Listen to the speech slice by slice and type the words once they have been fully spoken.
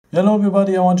Hello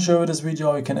everybody, I want to show you this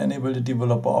video how you can enable the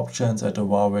developer options at the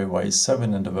Huawei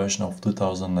Y7 in the version of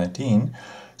 2019.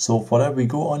 So for that we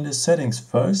go on the settings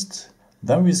first,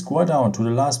 then we scroll down to the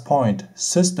last point,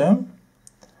 system,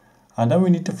 and then we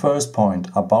need the first point,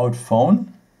 about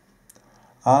phone,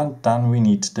 and then we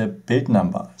need the build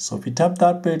number. So if we tap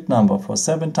that build number for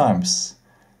 7 times,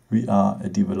 we are a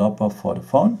developer for the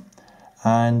phone.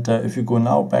 And if you go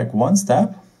now back one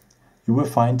step, you will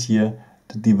find here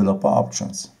the developer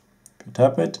options. If you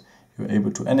tap it, you're able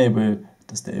to enable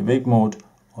the stay awake mode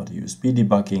or the USB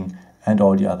debugging and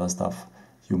all the other stuff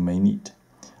you may need.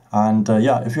 And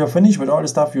yeah, if you're finished with all the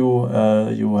stuff you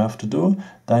have to do,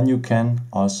 then you can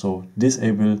also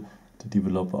disable the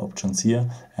developer options here,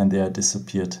 and they are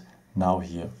disappeared now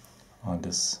here on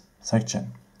this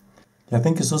section. Yeah,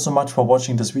 thank you so much for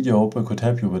watching this video. I hope I could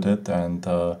help you with it. And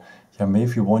yeah, maybe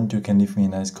if you want, you can leave me a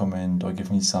nice comment or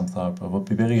give me some thumbs up. It would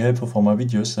be very helpful for my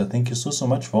videos. Thank you so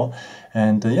much for.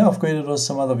 And yeah, I've created also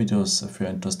some other videos. If you're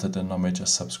interested in them,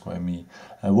 just subscribe me.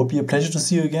 It would be a pleasure to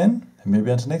see you again. And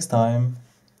maybe until next time.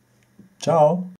 Ciao.